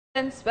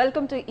Friends,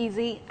 welcome to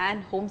Easy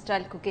and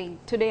Homestyle Cooking.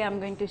 Today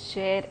I'm going to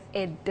share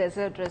a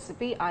dessert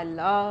recipe. I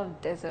love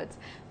desserts.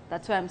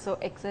 That's why I'm so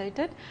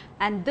excited.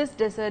 And this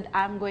dessert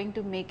I'm going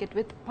to make it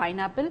with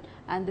pineapple,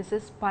 and this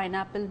is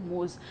pineapple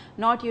mousse.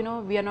 Not,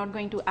 we are not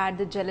going to add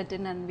the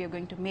gelatin and we are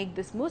going to make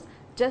this mousse.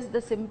 Just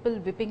the simple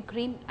whipping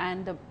cream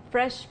and the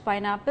fresh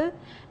pineapple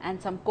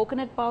and some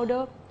coconut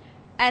powder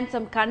and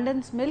some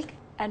condensed milk,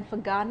 and for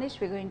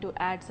garnish we're going to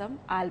add some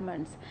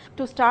almonds.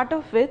 To start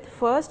off with,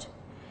 first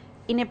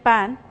in a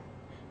pan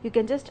you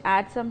can just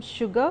add some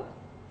sugar,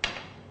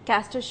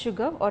 castor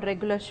sugar or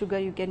regular sugar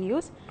you can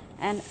use,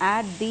 and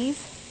add these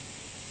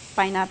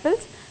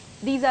pineapples.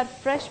 These are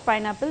fresh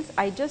pineapples.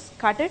 I just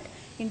cut it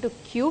into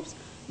cubes.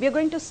 We are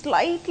going to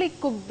slightly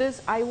cook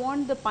this. I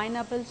want the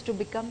pineapples to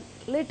become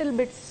little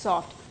bit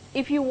soft.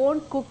 If you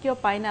won't cook your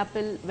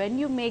pineapple, when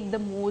you make the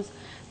mousse,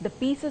 the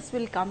pieces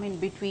will come in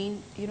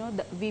between,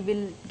 we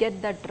will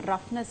get that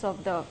roughness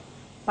of the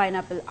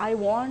pineapple. I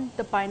want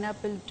the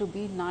pineapple to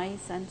be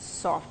nice and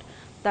soft.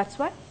 That's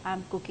why I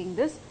am cooking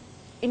this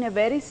in a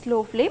very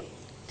slow flame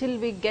till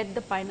we get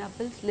the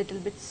pineapples little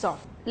bit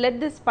soft.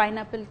 Let this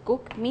pineapple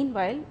cook.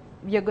 Meanwhile,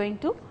 we are going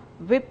to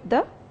whip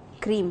the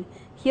cream.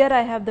 Here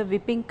I have the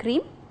whipping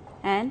cream,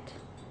 and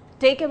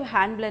take a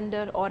hand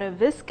blender or a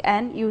whisk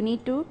and you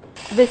need to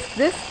whisk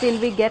this till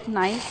we get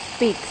nice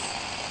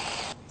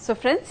peaks. So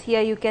friends,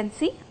 here you can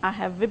see I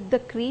have whipped the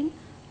cream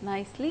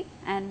nicely,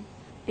 and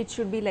it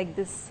should be like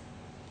this.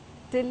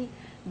 Till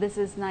this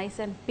is nice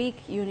and peak,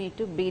 you need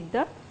to beat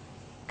the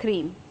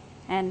cream.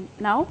 And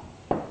now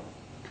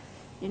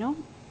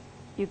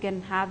you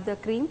can have the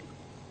cream.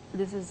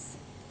 This is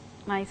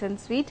nice and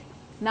sweet.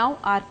 Now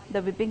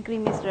the whipping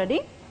cream is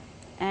ready,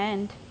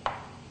 and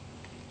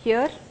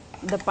here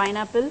the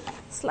pineapple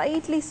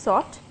slightly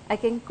soft. I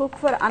can cook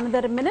for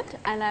another minute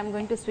and I am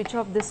going to switch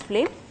off this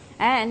flame,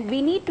 and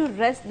we need to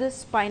rest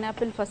this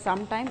pineapple for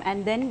some time,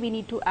 and then we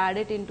need to add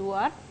it into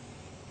our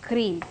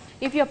cream.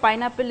 If your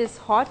pineapple is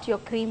hot, your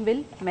cream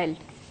will melt.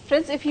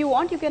 Friends, if you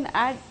want, you can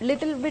add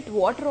little bit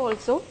water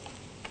also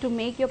to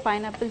make your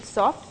pineapple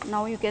soft.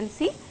 Now you can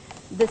see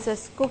this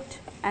has cooked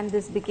and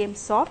this became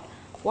soft.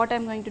 What I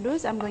am going to do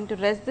is I am going to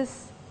rest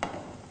this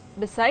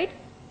beside,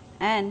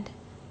 and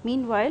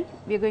meanwhile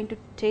we are going to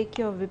take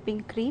your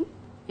whipping cream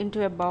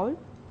into a bowl,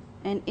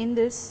 and in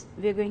this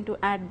we are going to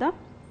add the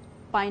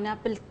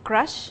pineapple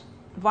crush,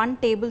 1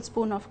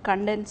 tablespoon of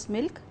condensed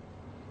milk,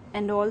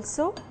 and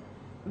also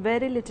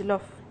very little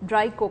of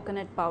dry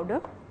coconut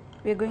powder.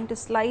 We are going to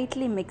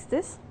slightly mix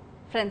this.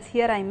 Friends,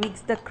 here I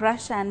mix the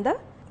crush and the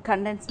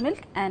condensed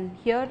milk, and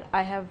here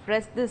I have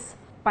pressed this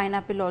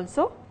pineapple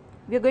also.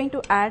 We are going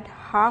to add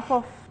half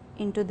of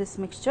into this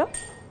mixture,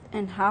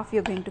 and half you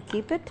are going to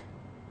keep it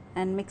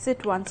and mix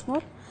it once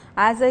more.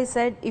 As I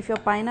said, if your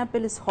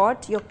pineapple is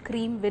hot, your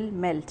cream will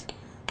melt.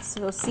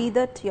 So see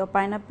that your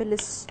pineapple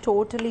is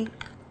totally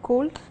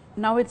cool.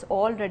 Now it's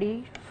all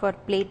ready for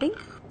plating.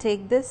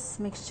 Take this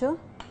mixture,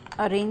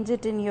 arrange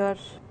it in your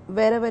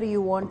wherever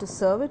you want to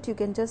serve it. You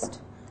can just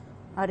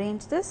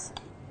arrange this.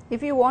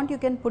 If you want, you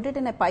can put it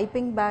in a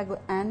piping bag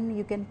and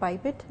you can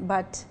pipe it,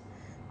 but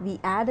we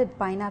added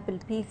pineapple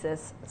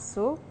pieces,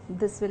 so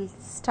this will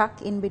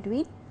stuck in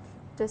between.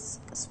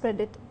 Just spread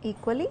it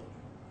equally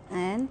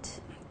and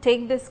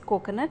take this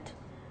coconut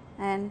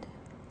and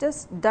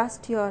just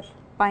dust your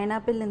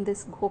pineapple in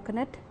this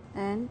coconut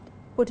and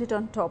put it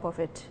on top of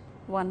it.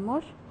 One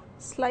more,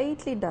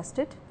 slightly dust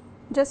it.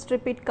 Just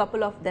repeat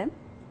couple of them.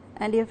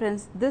 And dear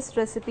friends, this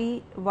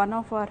recipe, one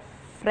of our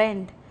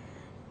friend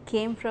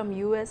came from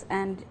US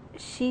and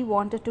she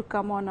wanted to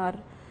come on our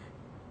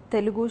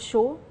Telugu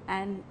show,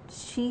 and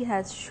she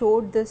has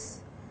showed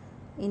this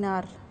in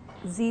our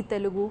Zee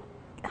Telugu.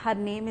 Her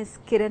name is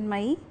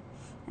Kiranmayi,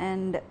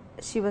 and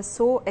she was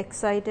so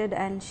excited,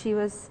 and she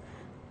was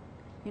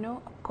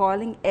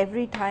calling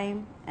every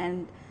time,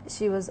 and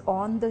she was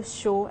on the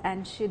show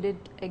and she did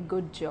a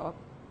good job.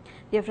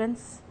 Dear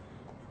friends,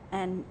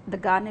 and the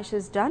garnish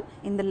is done.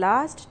 In the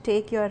last,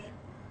 take your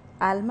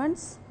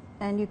almonds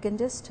and you can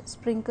just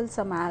sprinkle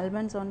some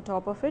almonds on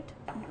top of it.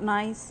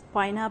 Nice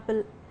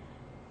pineapple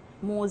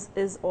mousse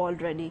is all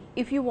ready.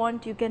 If you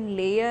want, you can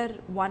layer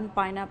one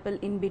pineapple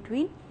in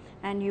between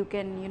and you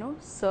can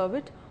serve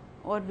it,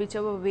 or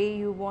whichever way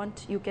you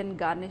want, you can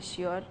garnish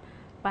your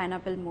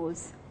pineapple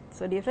mousse.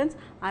 So dear friends,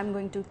 I am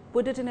going to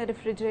put it in a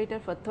refrigerator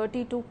for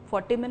 30 to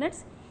 40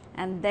 minutes,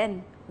 and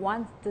then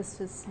once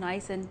this is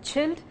nice and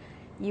chilled,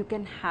 you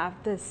can have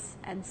this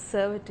and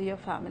serve it to your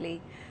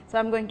family. So I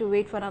am going to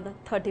wait for another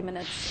 30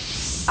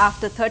 minutes.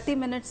 After 30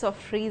 minutes of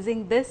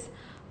freezing this,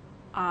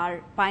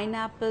 our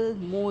pineapple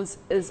mousse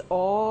is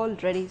all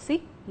ready.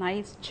 See,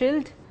 nice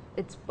chilled.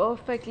 It's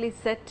perfectly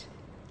set.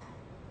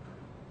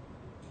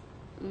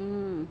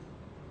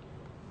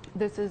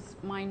 This is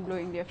mind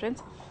blowing, dear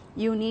friends.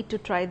 You need to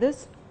try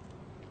this.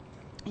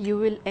 You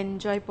will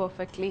enjoy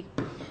perfectly.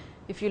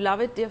 If you love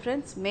it, dear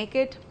friends, make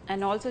it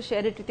and also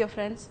share it with your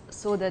friends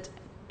so that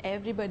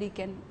everybody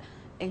can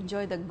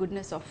enjoy the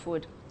goodness of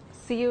food.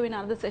 See you in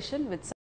another session with